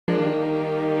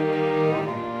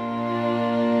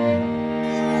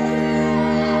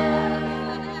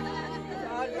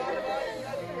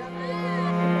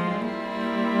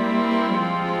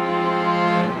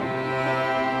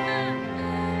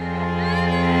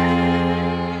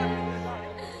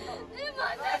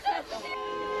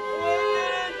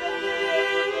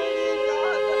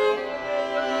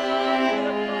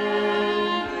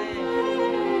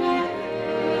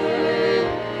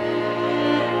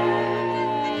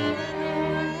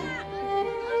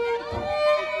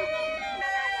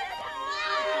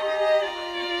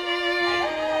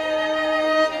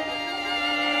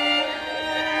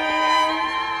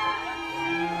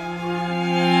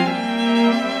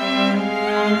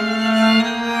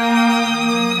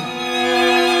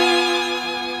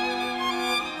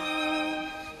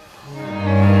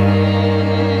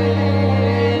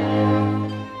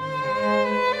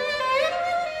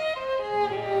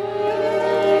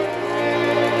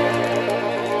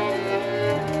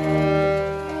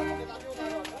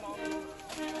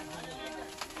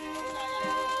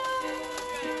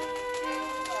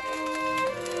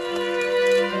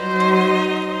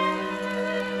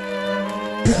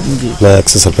मैं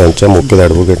एक्स सरपंच हाँ मौके का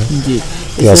एडवोकेट जी।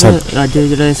 अज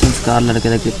जो संस्कार लड़के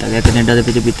का किया गया कनेडा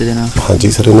के बीते दिन? हाँ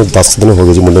जी सर, इन्हें 10 दिन हो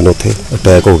गए जी मुंडे ने उत्थे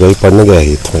अटैक हो गया, पढ़न गया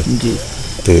ही इत्थों जी।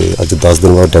 तो अज 10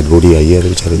 दिन बाद डेड बॉडी आई है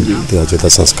बेचारे की, तो अज इसका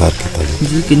संस्कार किया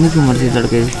जी। कितनी उम्र थी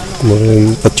लड़के?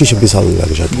 25-26 साल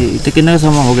लग शायद जी। तो कितना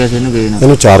समा हो गया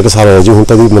इन्हू 4 साल हो जी, हूँ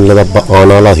तक मतलब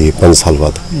आने वाला ही 5 साल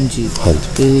बाद जी। हाँ जी।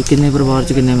 तो कितने परिवार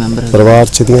च कितने मैंबर? परिवार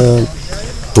च दियां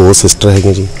 2 सिस्टर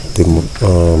है जी,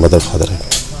 तो मदर फादर है।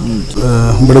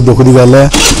 बड़े दुख की गल है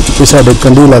कि साडे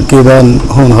कंढी इलाके का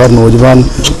होनहार नौजवान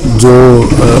जो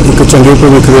एक चंगे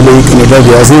भविख के लिए कनेडा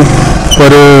गया सी,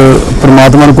 पर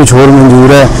परमात्मा ने कुछ होर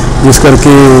मंजूर है, जिस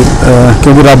करके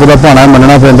क्योंकि रब का भाना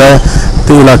मनना पैंदा है,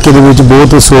 तो इलाके के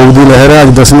बहुत सोग की लहर है।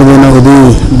 अज 10वें दिन वो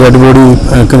डैड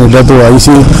बॉडी कनेडा तो आई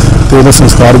सी, तो उसका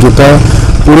संस्कार किया।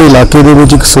 पूरे इलाके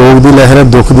के एक सोग की लहर है,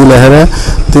 दुख की लहर है,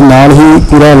 तो नाल ही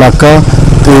पूरा इलाका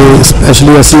तो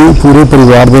स्पैशली असी पूरे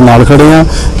परिवार के नाल खड़े हाँ।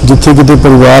 जिथे किते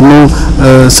परिवार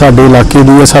में साडे इलाके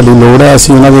की साडी लोड़ है,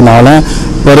 असी उन्हां दे नाल हैं,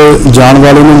 पर जान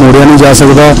वाले में मोड़िया नहीं जा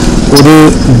सकता, वो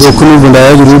दुख में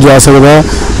वंडाया जरूर जा सकता।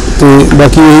 तो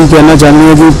बाकी यही कहना चाहते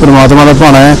हैं कि परमात्मा का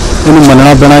भाना है, इन्हें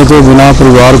मनना पैना, तो बिना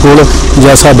परिवार को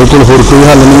या साडे कोल होर कोई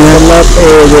हल नहीं है।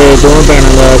 दोनों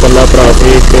भैनों का कला भरा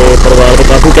से परिवार को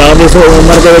काफ़ी चाह भी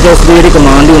उम्र के उसकी जी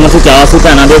कमान की उम्र से चाह से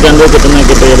भैनों के कहते कितने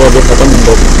कितने जो अगे खत्म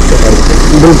होंगे।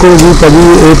 बिल्कुल जी भाजी,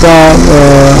 ये तो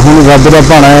हुण रब का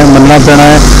भाना है, मनना पैना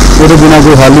है, वो बिना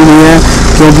कोई हल ही नहीं है,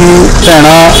 क्योंकि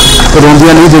भैनां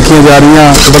रोंदियां नहीं देखिया जा रही।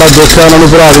 बड़ा दुख है उन्होंने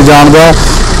भरा के जान का,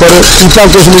 पर किया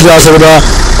कुछ नहीं जा सकता।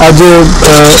 अज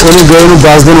उन्हें गए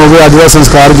 10 दिन हो गए, अज का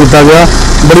संस्कार किया गया।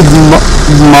 बड़ी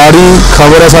माड़ी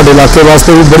खबर है साडे इलाके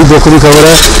वास्ते भी, बड़ी दुख की खबर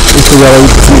है, इससे ज़्यादा भी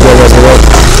कुछ नहीं किया जा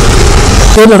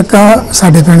सकता। ये लड़का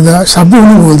साडे पिंड का साबू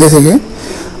उन्होंने बोलते थे,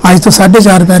 अज तो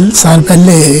 4.5 साल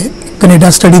पहले कनेडा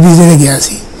स्टडी वीजे से गया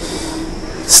सी।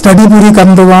 स्टडी पूरी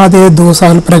करने तो बाद 2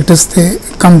 साल प्रैक्टिस से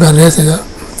काम कर रहा है।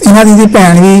 इन्हों की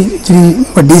भैन भी जी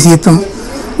वड्डी सी तो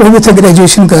वो भी इतने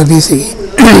ग्रैजुएशन कर रही सी।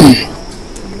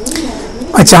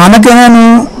 अचानक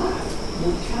इन्हों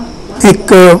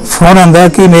एक फोन आता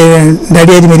कि मेरे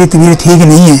डैडी अज मेरी तबीयत ठीक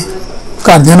नहीं है।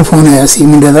 घरदियों को फोन आया सी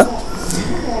मुंडे का,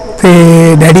 तो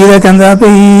डैडी का कहता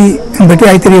भी बेटे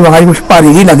अज तेरी आवाज़ कुछ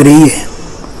भारी जी लग रही है।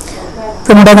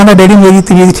 तो मुंडा कहता डैडी मेरी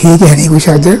तबीयत ठीक है नहीं कुछ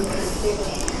अज,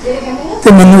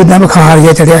 तो मैनू इदा बुखार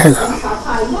जहा चढ़िया है।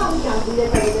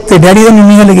 तो डैडी तो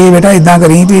मम्मी लगे बेटा इदा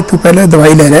करी भी तू पहले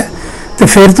दवाई ले लै, तो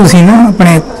फिर तुम ना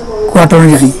अपने क्वार्टर में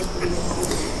जाई।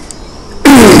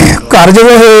 घर जो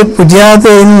पुज्या तो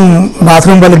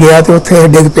बाथरूम वाल गया तो उत्थे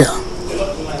डिग पिया।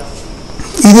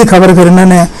 ये खबर फिर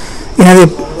इन्होंने इन्हों के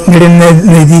जोड़े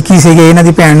नज़दीकी से इन्हों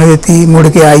की भैन ने दी, मुड़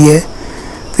के आई है।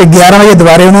 तो 11 बजे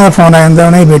दोबारे उन्होंने फोन आ जाता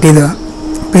उन्होंने बेटी का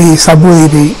भी साबू की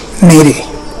भी नहीं रही।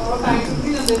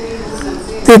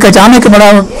 तो एक अचानक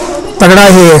बड़ा तगड़ा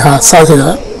ये हादसा से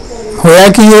होया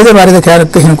कि ये बारे तो खैर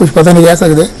किसी कुछ पता नहीं कह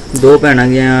सकते। 2 भैनों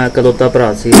दी कदोता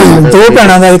भरा सी? 2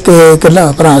 भैनों का एक इकला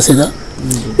भरा से।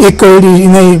 एक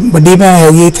इन्हें बड़ी भैन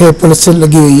हैगी इतने पुलिस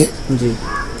लगी हुई है,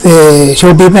 तो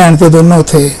छोटी भैन तो दोनों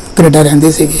उत्थे कनेडा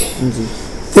रहिंदे सीगे।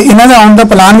 तो इन्हों का आने का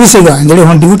प्लान भी सीगा, जिहड़े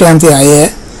हुण ड्यू टाइम से आए है।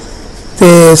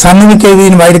 तो सानू भी कई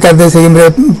इनवाइट करते थे, मेरे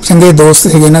चंगे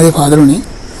दोस्त थे इन्हों के फादर होनी,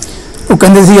 वो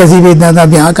कहते सी असीं भी इदां दा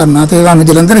ब्याह करना, तो तुहानूं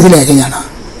जलंधर असीं लैके जाना।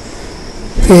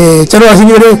 तो चलो असीं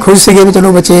भी बड़े खुश थे भी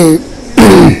चलो बच्चे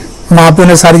माँ प्यो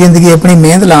ने सारी जिंदगी अपनी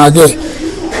मेहनत ला के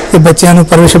ते बच्चों को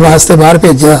परवरिश वास्ते बाहर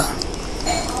भेजा।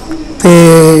 तो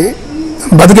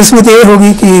बदकिस्मत ये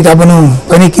होगी कि रब नूं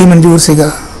पता नहीं की मंजूर सीगा,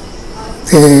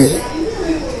 ते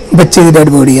बच्चे की डेड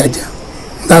बॉडी अज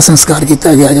दा संस्कार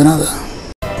किया गया उन्हां दा।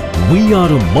 We are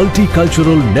a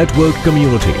multicultural network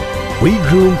community. We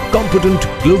groom competent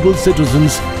global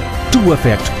citizens to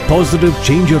effect positive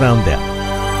change around them.